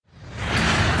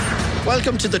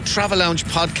Welcome to the Travel Lounge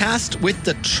podcast with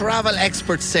the travel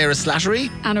expert Sarah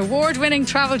Slattery and award-winning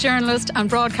travel journalist and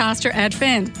broadcaster Ed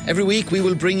Finn. Every week we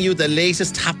will bring you the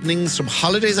latest happenings from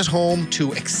holidays at home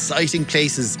to exciting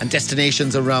places and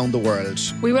destinations around the world.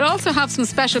 We will also have some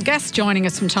special guests joining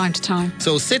us from time to time.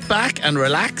 So sit back and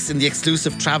relax in the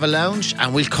exclusive Travel Lounge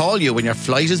and we'll call you when your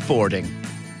flight is boarding.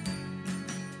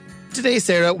 Today,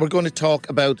 Sarah, we're going to talk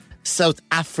about South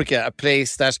Africa, a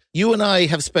place that you and I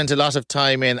have spent a lot of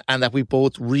time in and that we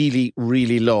both really,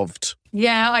 really loved.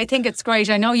 Yeah, I think it's great.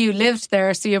 I know you lived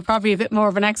there, so you're probably a bit more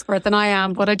of an expert than I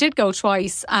am, but I did go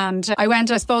twice and I went,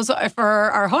 I suppose, for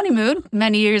our honeymoon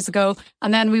many years ago,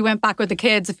 and then we went back with the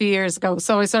kids a few years ago.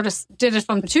 So I sort of did it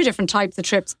from two different types of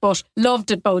trips, but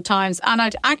loved it both times. And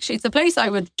it's a place I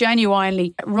would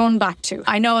genuinely run back to.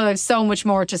 I know there's so much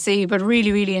more to see, but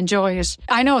really, really enjoy it.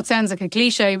 I know it sounds like a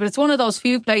cliche, but it's one of those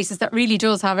few places that really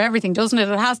does have everything, doesn't it?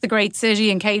 It has the great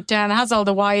city in Cape Town, it has all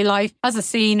the wildlife, has the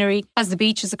scenery, has the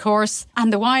beaches, of course,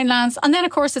 and the winelands, and then of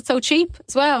course it's so cheap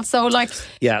as well. So I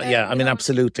mean,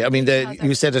 absolutely. I mean,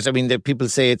 you said it. I mean, the people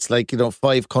say it's like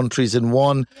 5 countries in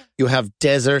one. You have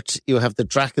desert, you have the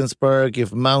Drakensberg, you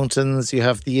have mountains, you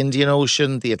have the Indian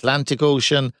Ocean, the Atlantic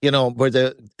Ocean. Where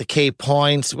the Cape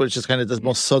Point, which is kind of the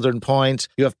most southern point.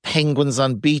 You have penguins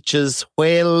on beaches,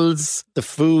 whales. The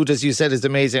food, as you said, is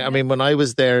amazing. I mean, when I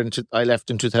was there, I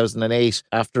left in 2008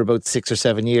 after about 6 or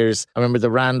 7 years. I remember the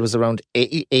rand was around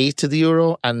 8 to the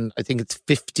euro, and I think it's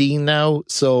 15 now.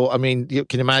 So, I mean, you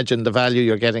can imagine the value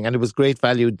you're getting, and it was great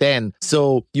value then.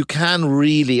 So you can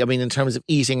really, I mean, in terms of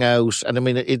eating out, and I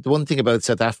mean, one thing about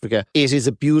South Africa, it is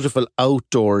a beautiful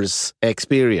outdoors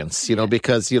experience,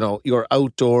 because, you're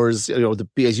outdoors,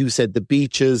 as you said, the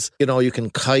beaches, you can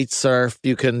kite surf,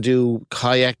 you can do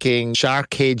kayaking, shark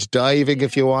cage diving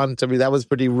if you want. I mean, that was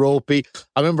pretty ropey.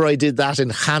 I remember I did that in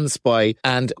Handspy,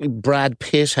 and Brad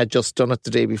Pitt had just done it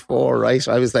the day before, right?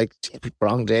 I was like,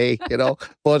 wrong day.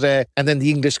 But and then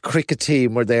the English cricket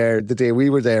team were there the day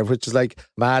we were there, which is like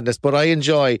madness. But I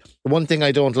enjoy, one thing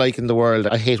I don't like in the world,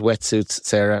 I hate wetsuits,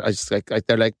 Sarah. I just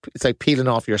they're like, it's like peeling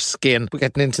off your skin,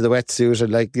 getting into the wetsuit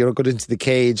and going into the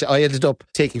cage. I ended up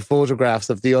taking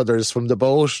photographs of the others from the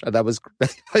boat, and that was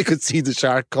I could see the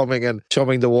shark coming and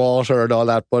chumming the water and all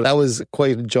that. But that was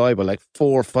quite enjoyable, like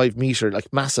 4 or 5 meter,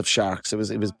 like massive sharks. It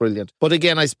was brilliant. But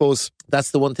again, I suppose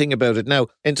that's the one thing about it. Now,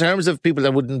 in terms of people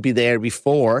that wouldn't be there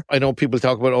before, I know people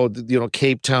talk about,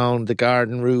 Cape Town, the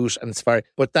Garden Route and Safari,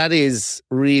 but that is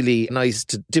really nice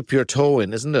to dip your toe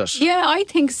in, isn't it? Yeah, I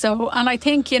think so. And I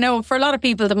think, for a lot of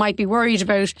people that might be worried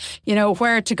about,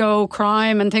 where to go,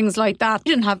 crime and things like that,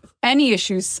 we didn't have any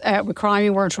issues with crime. We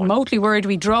weren't remotely worried.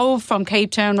 We drove from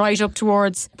Cape Town right up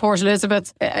towards Port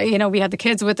Elizabeth. We had the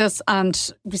kids with us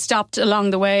and we stopped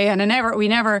along the way, and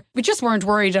we just weren't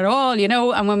worried at all,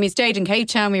 and when we stayed in Cape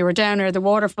Town, we were down near the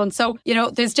waterfront. So,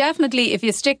 there's definitely, if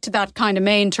you stick to that kind of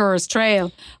main tourist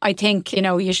trail, I think,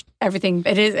 everything,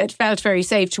 it felt very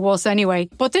safe to us anyway.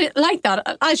 But like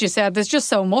that, as you said, there's just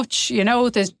so much,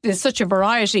 there's such a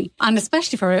variety, and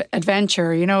especially for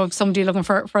adventure, if somebody looking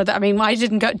for that. I mean, I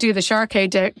didn't do the shark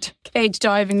cage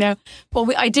diving now,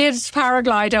 but I did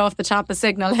paraglide off the top of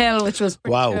Signal Hill, which was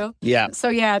pretty cool. Yeah. So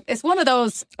yeah, it's one of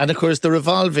those. And of course, the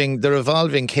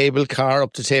revolving cable car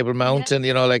up to Table Mountain,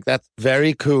 that's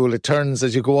very cool. It turns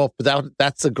as you go up.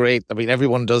 That's a great, I mean,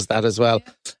 everyone does that as well.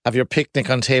 Yeah. Have your picnic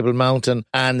on Table Mountain,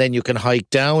 and then you can hike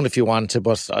down if you want to.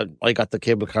 But I got the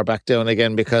cable car back down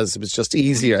again because it was just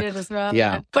easier. You did as well.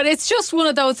 Yeah. But it's just one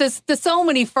of those. There's so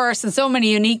many firsts and so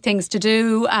many unique things to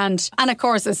do, and of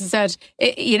course, as I said,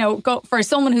 go for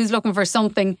someone who's looking for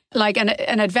something like an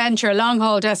adventure, a long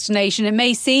haul destination. It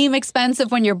may seem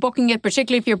expensive when you're booking it,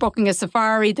 particularly if you're booking a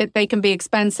safari, that they can be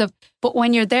expensive. But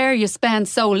when you're there, you spend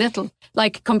so little.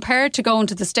 Like compared to going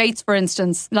to the States, for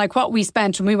instance, like what we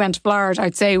spent when we went to Florida,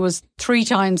 I'd say was 3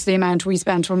 times the amount we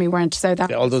spent when we went to South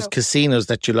Africa. All those casinos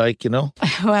that you like,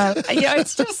 Well, yeah,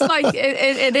 it's just like,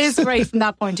 it is great from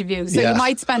that point of view. So you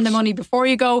might spend the money before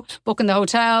you go, booking the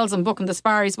hotels and booking the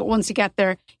safaris, but once you get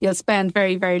there, you'll spend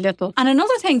very, very little. And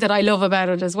another thing that I love about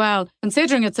it as well,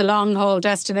 considering it's a long haul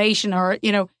destination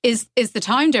is the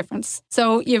time difference.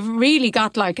 So you've really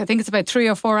got I think it's about 3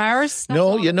 or 4 hours.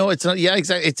 No, it's not. Yeah,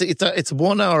 exactly. It's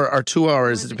 1 hour or 2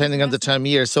 hours, depending on the time of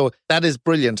year. So that is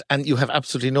brilliant. And you have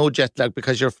absolutely no jet lag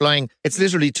because you're flying. It's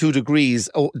literally 2 degrees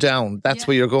down. That's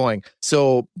where you're going.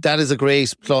 So that is a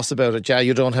great plus about it. Yeah,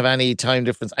 you don't have any time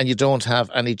difference and you don't have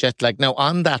any jet lag. Now,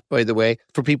 on that, by the way,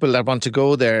 for people that want to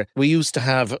go there, we used to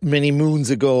have many moons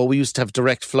ago, we used to have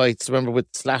direct flights. Remember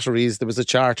with Slattery's, there was a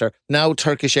charter. Now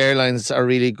Turkish Airlines are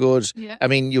really good. Yeah. I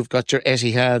mean, you've got your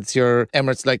Etihads, your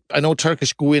Emirates. Like, I know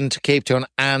Turkish go into to Cape Town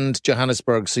and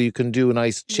Johannesburg, so you can do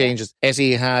nice changes.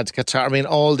 Etihad, Qatar, I mean,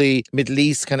 all the Middle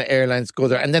East kind of airlines go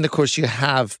there. And then, of course, you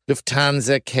have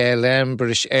Lufthansa, KLM,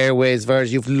 British Airways,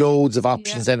 Virgin. You've loads of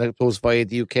options then it goes via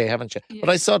the UK, haven't you? But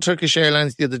I saw Turkish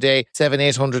Airlines the other day,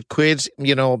 700-800 quid,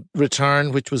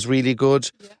 return, which was really good.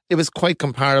 It was quite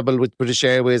comparable with British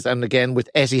Airways, and again with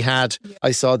Etihad,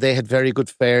 I saw they had very good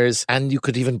fares, and you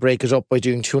could even break it up by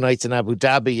doing 2 nights in Abu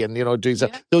Dhabi and doing so.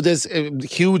 So there's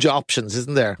huge options,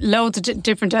 isn't there? Loads of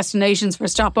different destinations for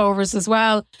stopovers as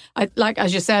well. Like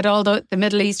as you said, all the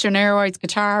Middle Eastern Airways,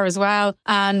 Qatar as well,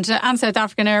 and South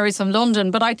African Airways from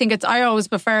London. But I think I always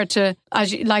prefer to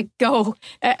avoid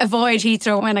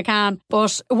Heathrow when I can.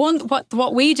 But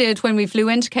what we did when we flew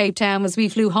into Cape Town was we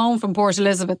flew home from Port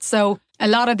Elizabeth. So a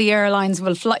lot of the airlines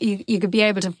will fly. You could be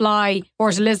able to fly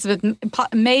Port Elizabeth,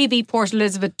 maybe Port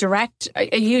Elizabeth direct,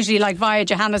 usually like via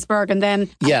Johannesburg and then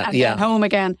home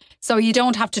again. So you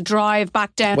don't have to drive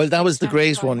back down. Well, that was the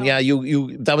great one. Home. Yeah,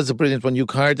 that was a brilliant one. You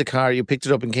hired the car, you picked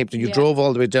it up in Cape Town, you drove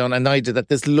all the way down, and I did that.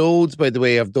 There's loads, by the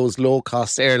way, of those low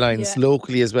cost airlines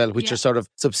locally as well, which are sort of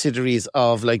subsidiaries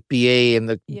of like BA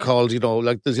and called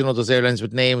like there's those airlines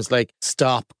with names like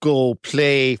Stop, Go,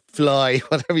 Play, Fly,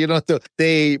 whatever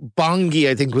they Bongi,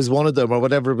 I think was one of them, or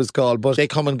whatever it was called, but they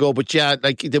come and go. But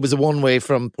there was a one way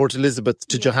from Port Elizabeth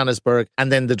to Johannesburg,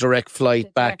 and then the direct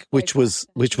flight back, which was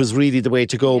really the way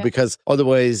to go, because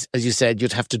otherwise, as you said,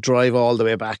 you'd have to drive all the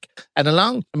way back and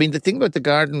along. I mean, the thing about the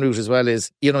garden route as well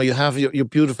is, you have your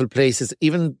beautiful places,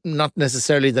 even not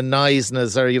necessarily the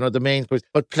Neisnes or the main place,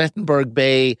 but Plettenberg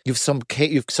Bay. You've some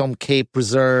Cape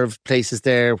Reserve places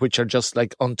there which are just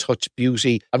like untouched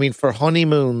beauty. I mean, for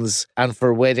honeymoons and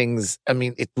for weddings, I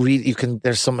mean, it really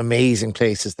there's some amazing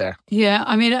places there. Yeah,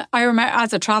 I mean, I remember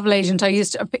as a travel agent, we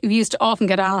used to often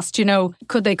get asked,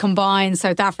 could they combine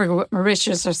South Africa with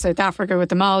Mauritius or South Africa with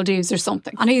the Maldives or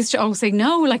something? And I used to always say,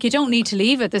 no, you don't need to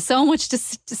leave it. There's so much to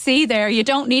see there. You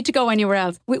don't need to go anywhere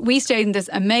else. We stayed in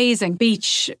this amazing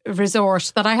beach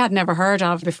resort that I had never heard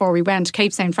of before we went,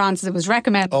 Cape St. Francis. It was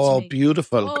recommended to me.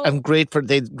 Beautiful. And great for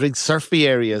the great surfy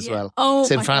area as well.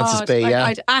 St. Francis Bay,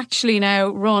 I'd actually now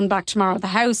run back tomorrow. The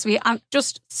house,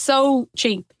 just so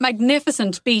cheap.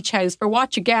 Magnificent beach house for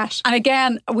what you get. And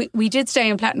again, we did stay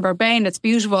in Plettenberg Bay and it's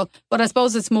beautiful, but I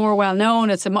suppose it's more well known.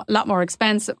 It's a lot more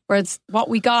expensive. Whereas what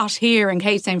we got here in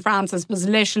Cape St. Francis was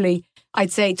literally, I'd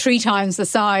say 3 times the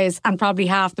size and probably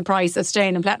half the price of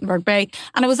staying in Plettenberg Bay.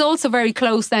 And it was also very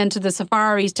close then to the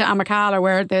safaris, to Amakhala,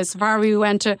 where the safari we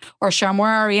went to, or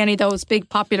Shamwari, any of those big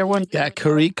popular ones. Yeah,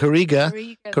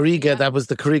 Kariga, that was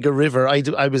the Kariga River.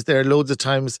 I was there loads of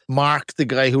times. Mark, the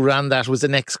guy who ran that, was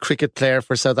an ex-cricket player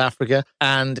for South Africa.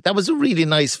 And that was a really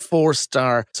nice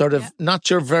 4-star, sort of, not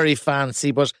your very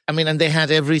fancy, but I mean, and they had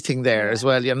everything there as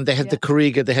well. And they had the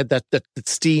Kariga, they had that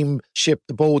steamship,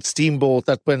 steamboat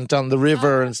that went on the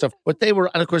river and stuff. But they were,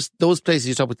 and of course, those places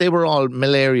you talk about, they were all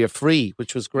malaria free,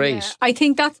 which was great. Yeah. I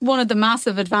think that's one of the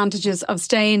massive advantages of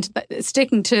sticking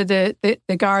to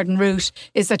the garden route,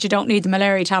 is that you don't need the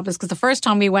malaria tablets. Because the first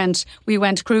time we went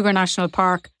to Kruger National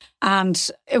Park, and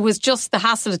it was just the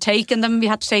hassle of taking them. You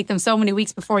had to take them so many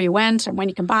weeks before you went and when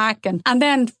you come back, and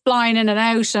then flying in and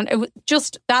out. And it was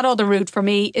just that other route for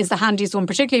me is the handiest one,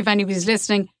 particularly if anybody's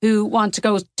listening who want to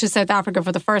go to South Africa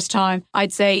for the first time.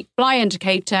 I'd say fly into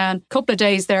Cape Town, couple of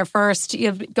days there first.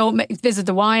 You go visit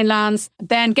the winelands,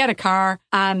 then get a car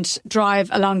and drive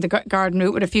along the garden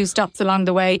route with a few stops along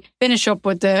the way. Finish up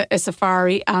with a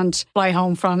safari and fly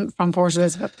home from Port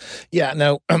Elizabeth. Yeah,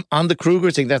 now on the Kruger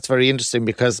thing, that's very interesting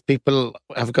because people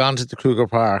have gone to the Kruger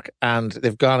Park and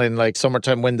they've gone in like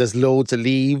summertime when there's loads of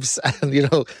leaves, and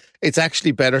it's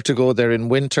actually better to go there in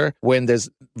winter when there's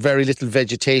very little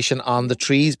vegetation on the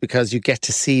trees, because you get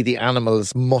to see the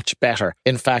animals much better.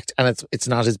 In fact, and it's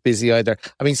not as busy either.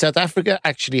 I mean, South Africa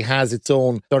actually has its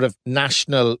own sort of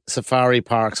national safari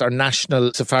parks or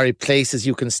national safari places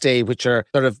you can stay, which are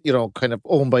sort of, kind of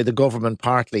owned by the government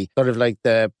partly, sort of like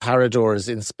the Paradors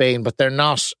in Spain, but they're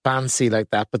not fancy like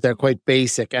that, but they're quite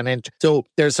basic. And so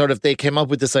they came up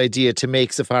with this idea to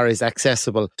make safaris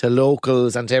accessible to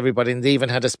locals and to everybody. And they even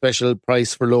had a special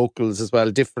price for locals as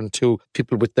well, different to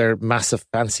people with their massive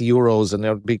fancy euros and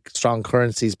their big strong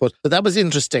currencies. But that was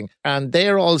interesting. And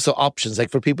they're also options,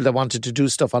 like for people that wanted to do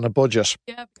stuff on a budget.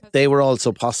 Yeah, they were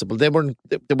also possible. They weren't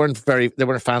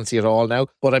fancy at all now,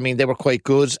 but I mean, they were quite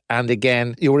good. And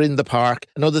again, you were in the park.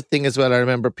 Another thing as well, I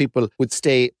remember people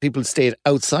stayed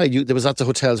outside. There was lots of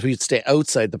hotels where you'd stay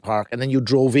outside the park and then you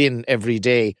drove in every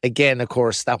day. Again, of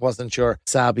course, that wasn't your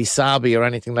sabi or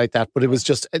anything like that, but it was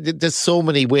just, there's so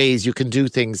many ways ways you can do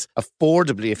things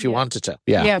affordably if you wanted to.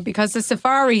 Yeah, because the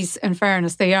safaris, in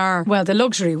fairness, they are, well, the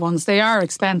luxury ones, they are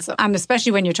expensive. And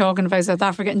especially when you're talking about South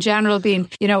Africa in general being,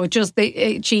 just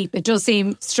cheap. It does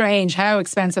seem strange how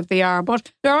expensive they are.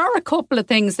 But there are a couple of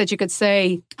things that you could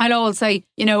say. I'd always say,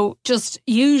 just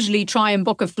usually try and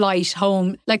book a flight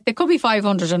home. Like, there could be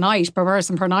 500 a night per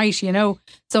person per night,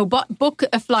 So book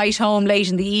a flight home late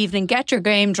in the evening, get your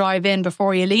game drive in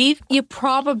before you leave. You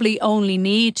probably only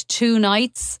need 2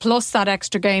 nights plus that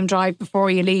extra game drive before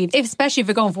you leave, especially if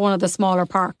you're going for one of the smaller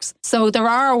parks. So there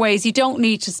are ways. You don't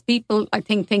need to, people I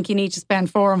think you need to spend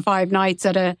 4 and 5 nights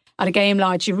at a game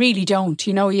lodge. You really don't.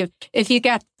 If you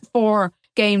get 4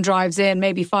 game drives in,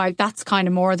 maybe 5, that's kind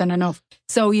of more than enough.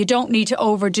 So you don't need to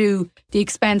overdo the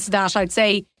expense of that. I'd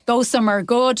say go somewhere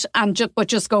good but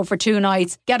just go for 2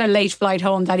 nights, get a late flight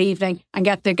home that evening, and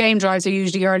get the game drives are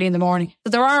usually early in the morning.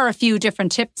 So there are a few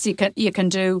different tips you can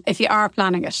do if you are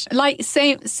planning it. Like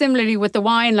similarly with the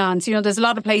winelands, there's a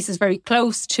lot of places very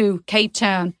close to Cape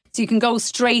Town. So you can go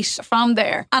straight from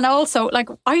there. And also,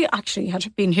 I actually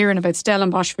had been hearing about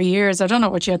Stellenbosch for years. I don't know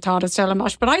what you had thought of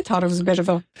Stellenbosch, but I thought it was a bit of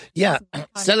a... Yeah,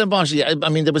 Stellenbosch, I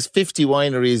mean, there was 50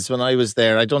 wineries when I was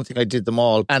there. I don't think I did them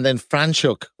all. And then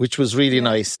Franschhoek, which was really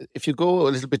nice. If you go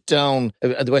a little bit down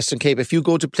at the Western Cape, if you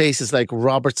go to places like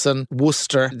Robertson,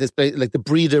 Worcester, this place, like the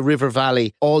Breda River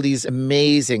Valley, all these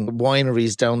amazing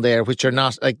wineries down there, which are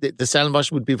not... Like the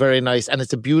Stellenbosch would be very nice. And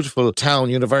it's a beautiful town,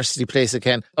 university place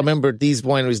again. I remember these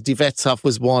wineries, Die Wetshof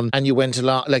was one, and you went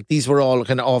along, like these were all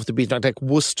kind of off the beaten, like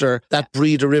Worcester, that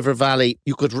Breda River Valley,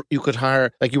 you could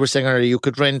hire, like you were saying earlier, you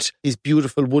could rent these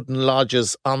beautiful wooden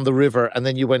lodges on the river, and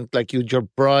then you went, like, you'd your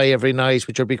braai every night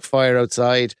with your big fire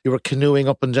outside, you were canoeing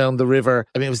up and down the river.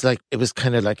 I mean, it was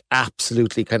kind of like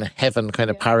absolutely kind of heaven,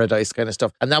 kind of paradise kind of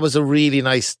stuff, and that was a really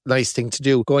nice thing to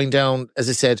do, going down, as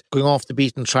I said, going off the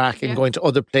beaten track and going to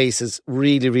other places,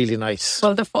 really, really nice.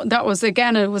 Well, that was,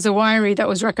 again, it was a winery that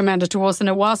was recommended to us, and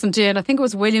it wasn't in, I think it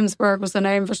was Williamsburg was the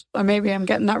name of it, or maybe I'm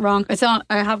getting that wrong. I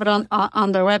have it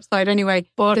on their website anyway,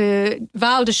 but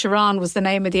Val de Chiron was the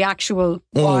name of the actual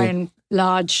wine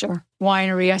lodge or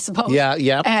winery, I suppose.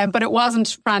 Yeah. But it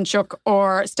wasn't Franschhoek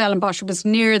or Stellenbosch. It was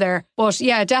near there. But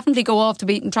yeah, definitely go off the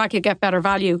beaten track. You get better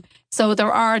value. So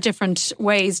there are different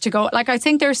ways to go. Like, I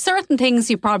think there are certain things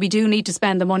you probably do need to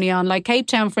spend the money on. Like Cape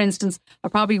Town, for instance, I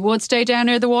probably would stay down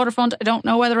near the waterfront. I don't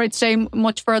know whether I'd stay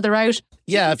much further out.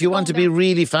 Yeah, if you want to be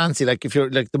really fancy, like if you're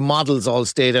like the models all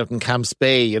stayed out in Camps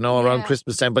Bay, around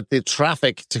Christmas time, but the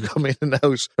traffic to come in and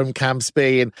out from Camps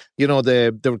Bay and,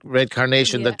 the Red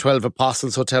Carnation, the 12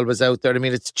 Apostles Hotel was out there. I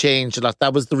mean, it's changed a lot.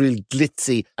 That was the real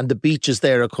glitzy. And the beaches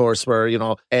there, of course, were,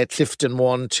 Clifton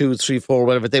 1, 2, 3, 4,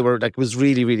 whatever. They were like, it was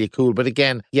really, really cool. But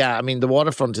again, yeah, I mean, the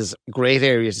waterfront is a great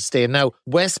area to stay in. Now,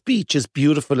 West Beach is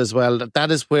beautiful as well.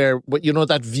 That is where,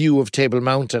 that view of Table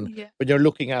Mountain, when you're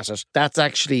looking at it, that's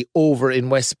actually over in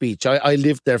West Beach. I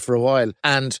lived there for a while,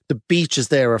 and the beaches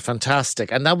there are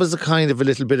fantastic. And that was a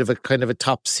little bit of a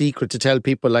top secret to tell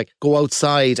people, like, go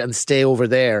outside and stay over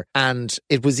there. And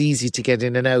it was easy to get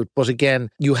in and out. But again,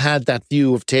 you had that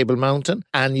view of Table Mountain,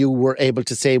 and you were able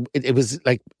to say it was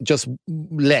like just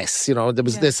less,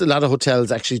 there's a lot of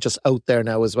hotels actually just out there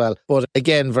now as well. But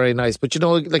again, very nice. But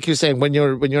like you're saying, when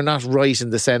you're not right in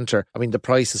the centre, I mean, the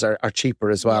prices are cheaper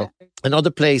as well. Yeah.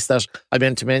 Another place that I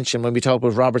meant to mention when we talk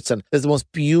about Robertson, there's the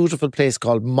most beautiful place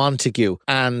called Montague,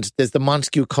 and there's the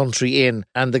Montague Country Inn,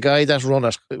 and the guy that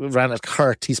ran it,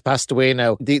 Kurt, he's passed away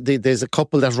now. There's a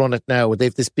couple that run it now. They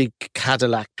have this big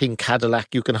pink Cadillac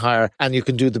you can hire, and you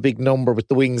can do the big number with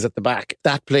the wings at the back.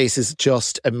 That place is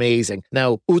just amazing.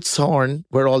 Now, Oudtshoorn,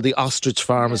 where all the ostrich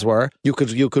farms were, you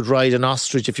could ride an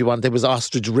ostrich if you want. There was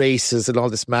ostrich races and all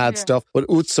this mad stuff. But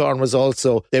Oudtshoorn was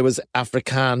also, there was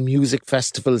Afrikaan music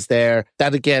festivals there.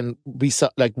 That again, we saw,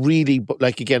 like, really,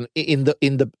 like, again, in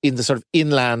the sort of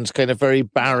inland, kind of very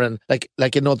barren,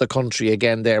 like another country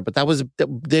again there. But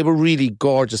they were really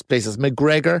gorgeous places.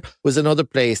 McGregor was another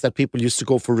place that people used to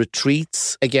go for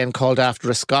retreats, again, called after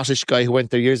a Scottish guy who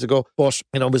went there years ago. But,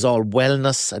 it was all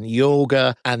wellness and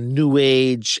yoga and new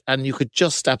age, and you could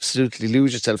just absolutely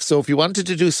lose yourself. So if you wanted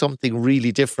to do something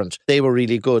really different, they were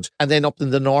really good. And then up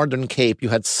in the Northern Cape, you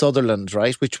had Sutherland,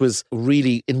 right, which was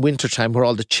really in wintertime where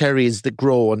all the cherries that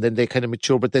grow and then they kind of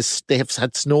mature, but they have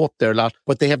had snow up there a lot.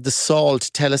 But they have the Salt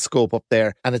telescope up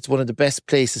there, and it's one of the best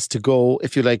places to go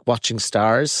if you like watching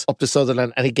stars, up to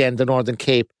Sutherland, and again the Northern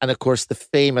Cape. And of course the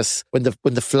famous when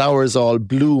the flowers all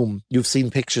bloom, you've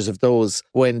seen pictures of those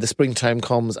when the springtime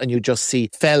comes, and you just see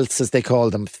felts, as they call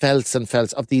them, felts and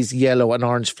felts of these yellow and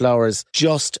orange flowers,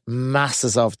 just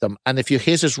masses of them. And if you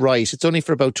hit it right, it's only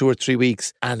for about 2 or 3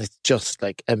 weeks, and it's just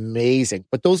like amazing.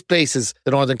 But those places,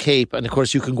 the Northern Cape, and of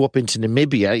course you can go up up into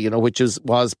Namibia, you know, which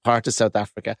was part of South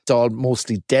Africa. It's all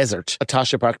mostly desert.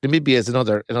 Etosha Park, Namibia is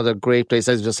another great place.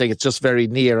 I was just saying, it's just very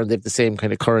near and they have the same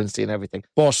kind of currency and everything.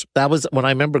 But that was when I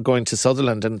remember going to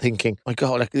Sutherland and thinking, my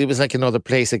God, like it was like another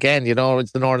place again, you know,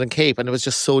 it's the Northern Cape, and it was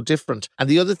just so different. And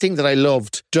the other thing that I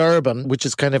loved, Durban, which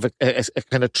is kind of a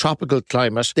kind of tropical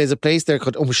climate. There's a place there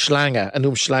called Umhlanga and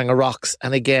Umhlanga Rocks.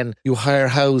 And again, you hire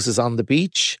houses on the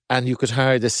beach, and you could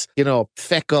hire this, you know,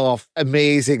 feck off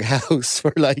amazing house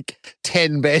for like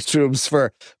 10 bedrooms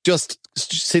for just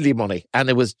silly money, and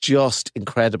it was just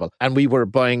incredible. And we were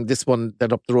buying this one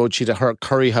then up the road, she'd her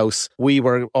curry house. We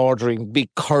were ordering big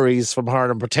curries from her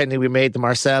and pretending we made them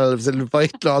ourselves and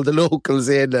inviting all the locals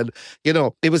in, and you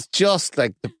know, it was just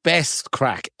like the best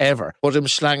crack ever. But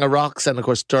Umhlanga Rocks and of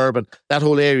course Durban, that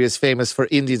whole area is famous for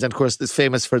Indians, and of course it's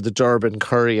famous for the Durban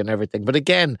curry and everything. But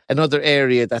again, another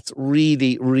area that's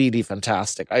really, really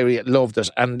fantastic. I really loved it,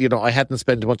 and you know, I hadn't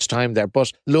spent much time there,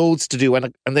 but loads to do.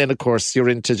 And then of course you're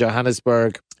into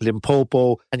Johannesburg,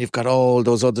 Limpopo, and you've got all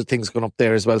those other things going up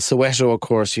there as well. Soweto, of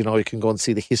course, you know, you can go and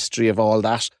see the history of all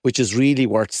that, which is really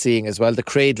worth seeing as well. The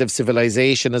cradle of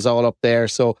civilization is all up there.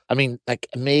 So, I mean, like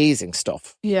amazing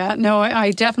stuff. Yeah, no,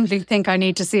 I definitely think I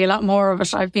need to see a lot more of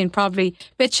it. I've been probably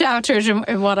a bit sheltered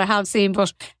in what I have seen,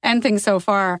 but anything so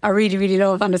far I really, really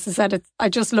love. And as I said, I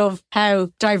just love how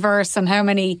diverse and how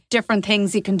many different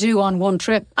things you can do on one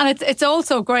trip. And it's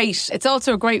also great. It's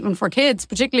also a great one for kids,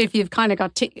 particularly if you've kind of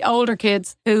got older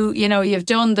kids who, you know, you've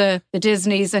done the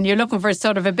Disneys and you're looking for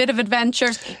sort of a bit of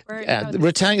adventure.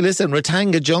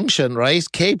 Ratanga Junction, right?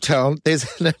 Cape Town, there's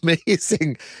an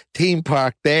amazing theme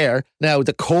park there. Now,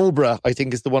 the Cobra, I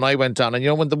think, is the one I went on. And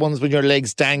you know, the ones when your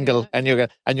legs dangle and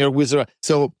you're whizzing.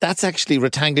 So that's actually,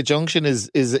 Ratanga Junction is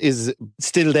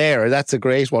still there. That's a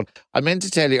great one. I meant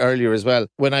to tell you earlier as well,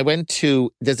 when I went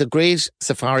to, there's a great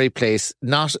safari place,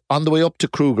 not on the way up to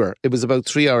Kruger. It was about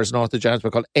 3 hours north of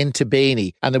Johannesburg, called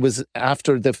Entebbe. And it was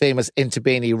after the famous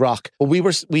Entebbe Rock. But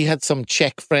we had some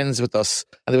Czech friends with us,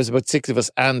 and there was about 6 of us.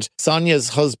 And Sonia's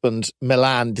husband,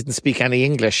 Milan, didn't speak any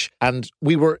English. And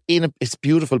we were in it's a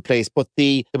beautiful place, but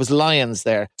there was lions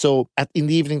there. So in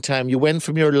the evening time, you went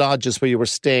from your lodges where you were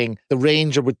staying. The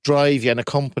ranger would drive you and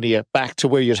accompany you back to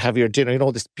where you'd have your dinner. You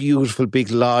know, this beautiful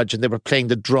big lodge, and they were playing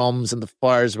the drums and the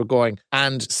fires were going.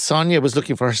 And Sonia was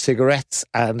looking for her cigarettes.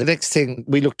 And the next thing,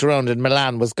 we looked around and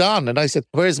Milan was gone. And I said,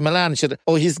 "Where's Milan?" She said,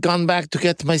 "Oh, he's gone back to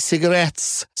get my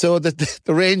cigarettes." So the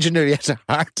ranger nearly had a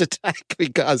heart attack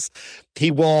because he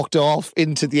walked off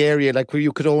into the area like where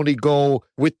you could only go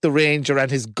with the ranger and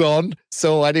his gun.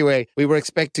 So anyway, we were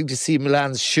expecting to see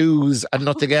Milan's shoes and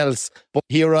nothing else. But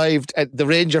he arrived and the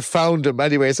ranger found him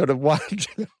anyway, sort of wandered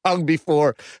long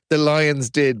before the lions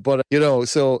did. But, you know,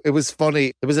 so it was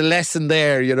funny. There was a lesson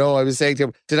there, you know. I was saying to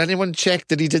him, did anyone check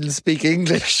that he didn't speak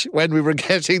English when we were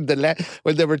getting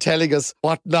when they were telling us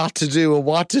what not to do and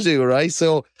what to do, right?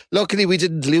 So luckily we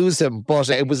didn't lose him, but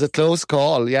it was a close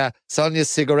call. Yeah, Sonia's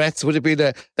cigarettes would have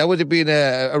been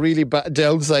a really bad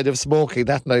downside of smoking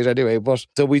that night anyway. But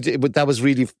so we did, but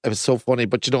it was so funny.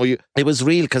 But you know, it was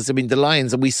real because I mean the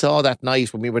lions, and we saw that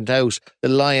night when we went out, the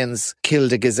lions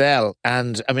killed a gazelle,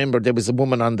 and I remember there was a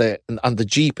woman on the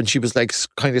jeep, and she was like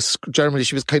kind of Germany,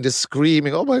 she was kind of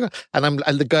screaming, "Oh my God!"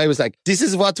 And the guy was like, "This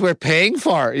is what we're paying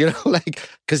for," you know, like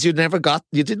because you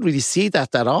didn't really see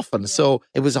that often. So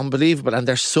it was unbelievable, and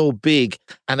they're so big,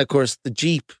 and of course the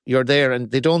jeep, you're there,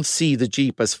 and they don't see the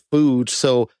jeep as food,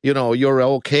 so you know you're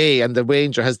okay, and the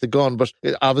ranger has the gun, but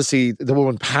obviously the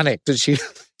woman panicked and she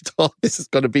thought this is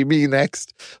going to be me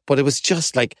next. But it was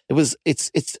just like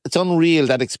it's unreal,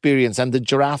 that experience. And the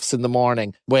giraffes in the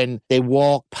morning when they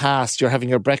walk past, you're having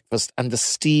your breakfast and the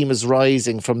steam is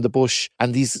rising from the bush,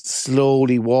 and these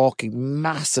slowly walking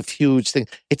massive huge thing.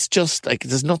 It's just like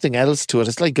there's nothing else to it.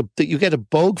 It's like you get a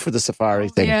bug for the safari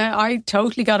thing. Yeah, I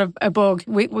totally got a bug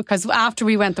because after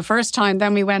we went the first time,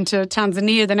 then we went to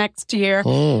Tanzania the next year.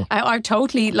 I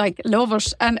totally love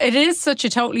it, and it is such a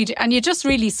and you just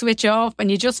really switch off, and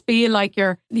you just feel like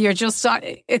you're just,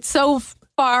 it's so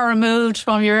far removed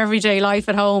from your everyday life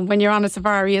at home when you're on a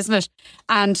safari, isn't it?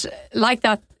 And like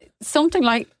that, something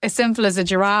like as simple as a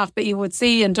giraffe that you would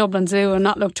see in Dublin Zoo and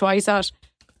not look twice at,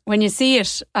 when you see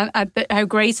it and how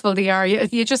graceful they are, you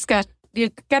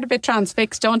get a bit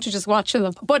transfixed, don't you, just watching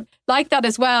them? But like that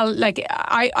as well, like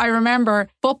I remember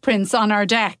footprints on our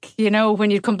deck, you know,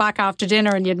 when you'd come back after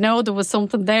dinner and you'd know there was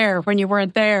something there when you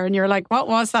weren't there, and you're like, what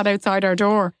was that outside our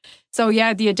door? So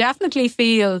yeah, you definitely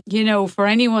feel, for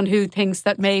anyone who thinks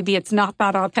that maybe it's not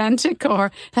that authentic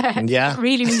or it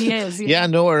really is. Yeah,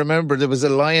 no, I remember there was a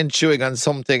lion chewing on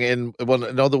something in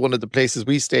another one of the places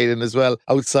we stayed in as well,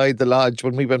 outside the lodge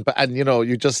when we went back, and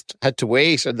you just had to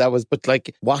wait, and that was, but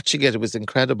like watching it was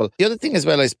incredible. The other thing as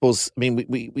well, I suppose, I mean,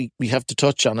 we have to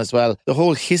touch on as well the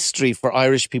whole history for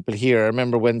Irish people here. I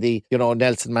remember when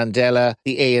Nelson Mandela,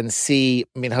 the ANC,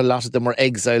 I mean, how a lot of them were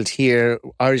exiled here.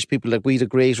 Irish people, like, we had a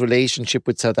great relationship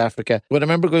with South Africa. But I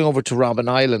remember going over to Robben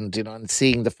Island, and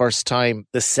seeing the first time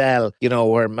the cell,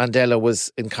 where Mandela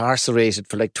was incarcerated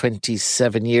for like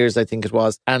 27 years, I think it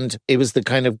was. And it was the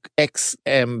kind of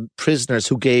ex-prisoners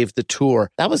who gave the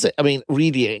tour. That was, I mean,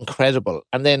 really incredible.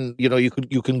 And then,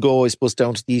 you can go, I suppose,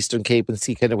 down to the Eastern Cape and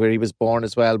see kind of where he was born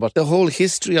as well. But the whole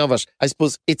history of it, I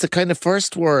suppose, it's a kind of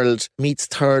first world meets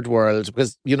third world,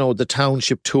 because, the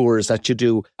township tours that you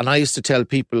do. And I used to tell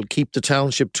people, keep the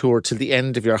township tour till the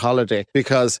end of your holiday,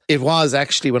 because it was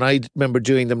actually, when I remember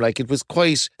doing them, like, it was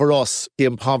quite, for us, the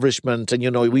impoverishment, and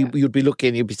you'd be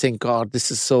looking, you'd be saying, God,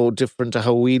 this is so different to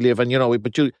how we live, and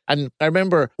and I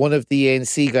remember one of the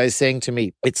ANC guys saying to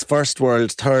me, it's first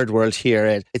world, third world here,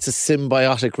 Ed. It's a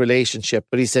symbiotic relationship,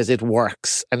 but he says it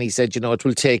works, and he said, it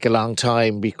will take a long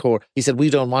time, because he said we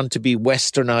don't want to be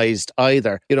westernized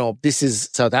either. This is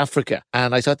South Africa,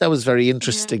 and I thought that was very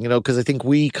interesting, because I think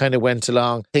we kind of went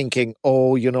along thinking,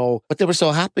 but they were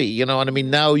so happy, and I mean,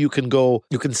 now you can go,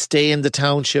 you can stay in the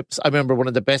townships. I remember one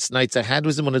of the best nights I had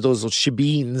was in one of those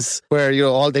shebeens where,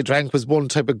 all they drank was one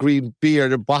type of green beer,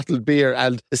 the bottled beer,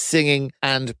 and the singing,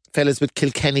 and fellas with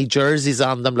Kilkenny jerseys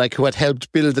on them, like, who had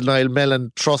helped build the Niall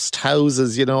Mellon Trust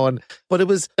houses, but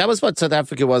that was what South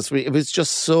Africa was. It was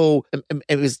just so,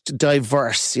 it was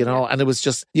diverse, and it was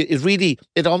just,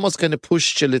 it almost kind of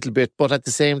pushed you a little bit, but at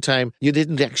the same time, you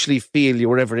didn't actually feel you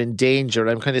were ever in danger.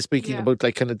 I'm kind of speaking about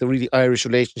like kind of the really Irish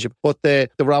relationship, but the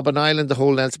Robben Island, the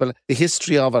whole Nelson, the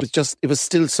history of it, it was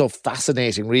still so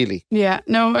fascinating, really. Yeah,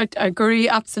 no, I agree,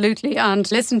 absolutely. And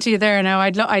listen to you there now,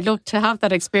 I'd love to have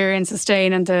that experience of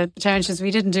staying in the townships.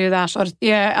 We didn't do that. But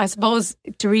yeah, I suppose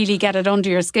to really get it under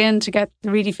your skin, to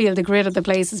really feel the grit of the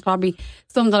place, is probably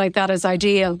something like that is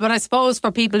ideal. But I suppose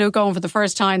for people who are going for the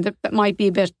first time, that might be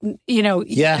a bit,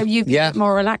 you'd be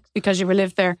more relaxed because you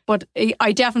live there. But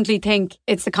I definitely think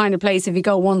it's the kind of place, if you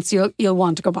go once, you'll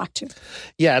want to go back to.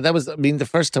 Yeah, that was, I mean, the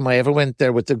first time I ever went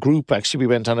there with the group, actually, we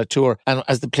went on a tour. And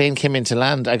as the plane came into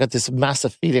land, I got this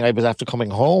massive feeling I was after coming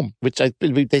home, which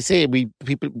they say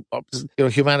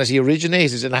humanity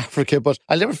originated in Africa, but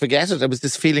I'll never forget it. It was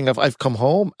this feeling of I've come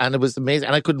home, and it was amazing.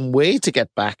 And I couldn't wait to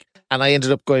get back. And I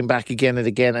ended up going back again and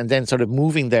again, and then sort of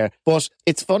moving there. But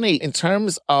it's funny, in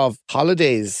terms of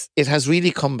holidays, it has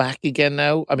really come back again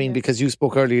now. I mean, because you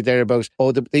spoke earlier there about,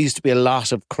 there used to be a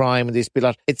lot of crime, and there used to be a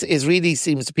lot. It really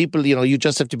seems to people, you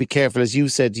just have to be careful. As you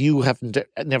said, you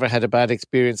never had a bad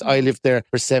experience. I lived there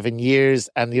for 7 years,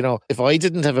 and, if I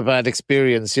didn't have a bad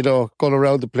experience, going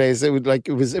around the place, it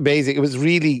was amazing. It was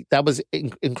really, that was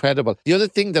incredible. The other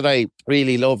thing that I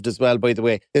really loved as well, by the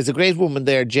way, there's a great woman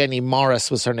there, Jenny Morris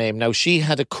was her name. Now, she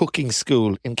had a cooking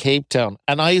school in Cape Town,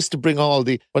 and I used to bring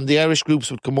when the Irish groups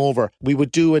would come over, we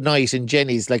would do a night in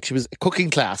Jenny's, like, she was a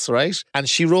cooking class, right? And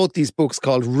she wrote these books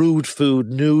called Rude Food,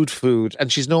 Nude Food,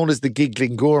 and she's known as the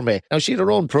Giggling Gourmet. Now, she had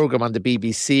her own programme on the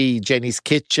BBC, Jenny's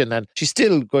Kitchen, and she's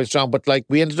still going strong, but like,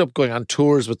 we ended up going on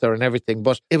tours with her and everything.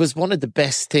 But it was one of the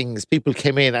best things. People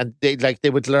came in and they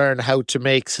would learn how to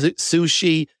make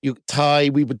sushi, Thai,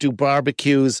 we would do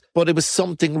barbecues, but it was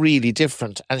something really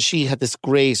different. And she had this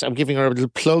great, I'm giving her a little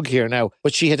plug here now,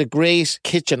 but she had a great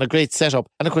kitchen, a great setup.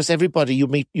 And of course, everybody,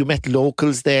 you met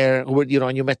locals there, who were,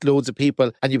 and you met loads of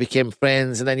people, and you became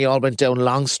friends. And then you all went down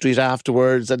Long Street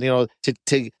afterwards, and,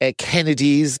 to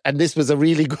Kennedy's. And this was a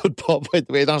really good pub, by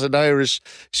the way, not an Irish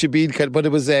shebeen, but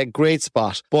it was a great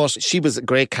spot. But she was a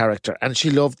great character, and she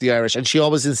loved the Irish, and she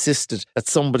always insisted that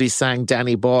somebody sang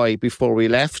Danny Boy before we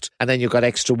left, and then you got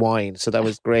extra wine. So that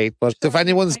was great. But if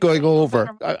anyone's going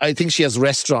over, I think she has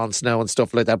restaurants now and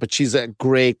stuff like that, but she's a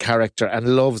great character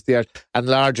and loves the art and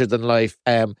larger than life.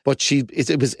 But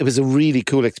it was a really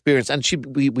cool experience. And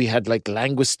we had like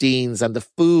langoustines, and the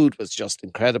food was just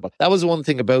incredible. That was one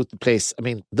thing about the place. I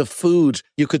mean, the food,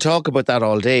 you could talk about that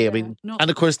all day. I mean, and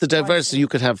of course the diversity, you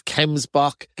could have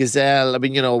Kemsbach, gazelle, I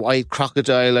mean, white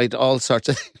crocodile, like all sorts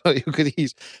of, you could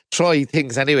try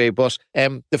things anyway. But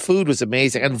the food was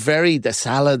amazing, and the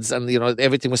salads, and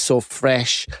everything was so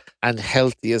fresh. and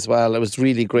healthy as well. It was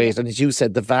really great. And as you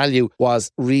said, the value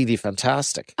was really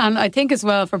fantastic. And I think as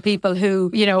well for people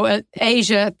who,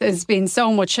 Asia, there's been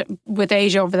so much with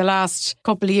Asia over the last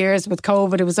couple of years with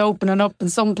COVID. It was opening up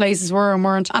and some places were and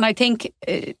weren't. And I think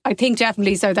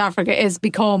definitely South Africa has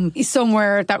become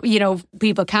somewhere that,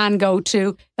 people can go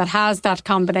to that has that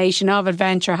combination of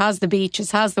adventure, has the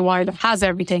beaches, has the wildlife, has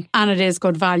everything, and it is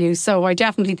good value. So I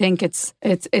definitely think it's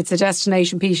a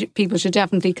destination people should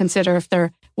definitely consider if they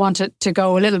want to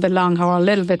go a little bit long haul, a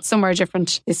little bit somewhere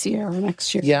different this year or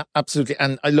next year. Yeah, absolutely.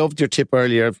 And I loved your tip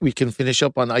earlier. If we can finish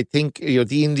up on, I think,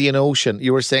 the Indian Ocean.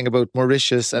 You were saying about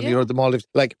Mauritius and, the Maldives.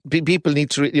 Like, people need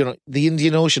to, the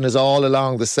Indian Ocean is all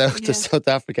along the south of South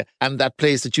Africa. And that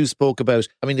place that you spoke about,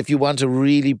 I mean, if you want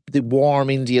the warm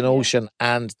Indian Ocean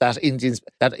and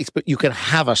you can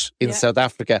have it in South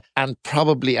Africa and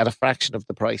probably at a fraction of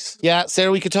the price. Yeah,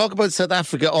 Sarah, we could talk about South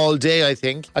Africa all day, I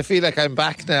think. I feel like I'm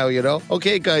back now,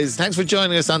 Okay, guys, thanks for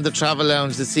joining us on the Travel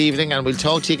Lounge this evening, and we'll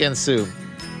talk to you again soon.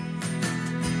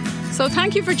 So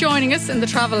thank you for joining us in the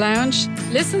Travel Lounge.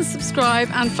 Listen, subscribe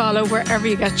and follow wherever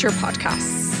you get your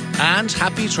podcasts. And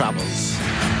happy travels.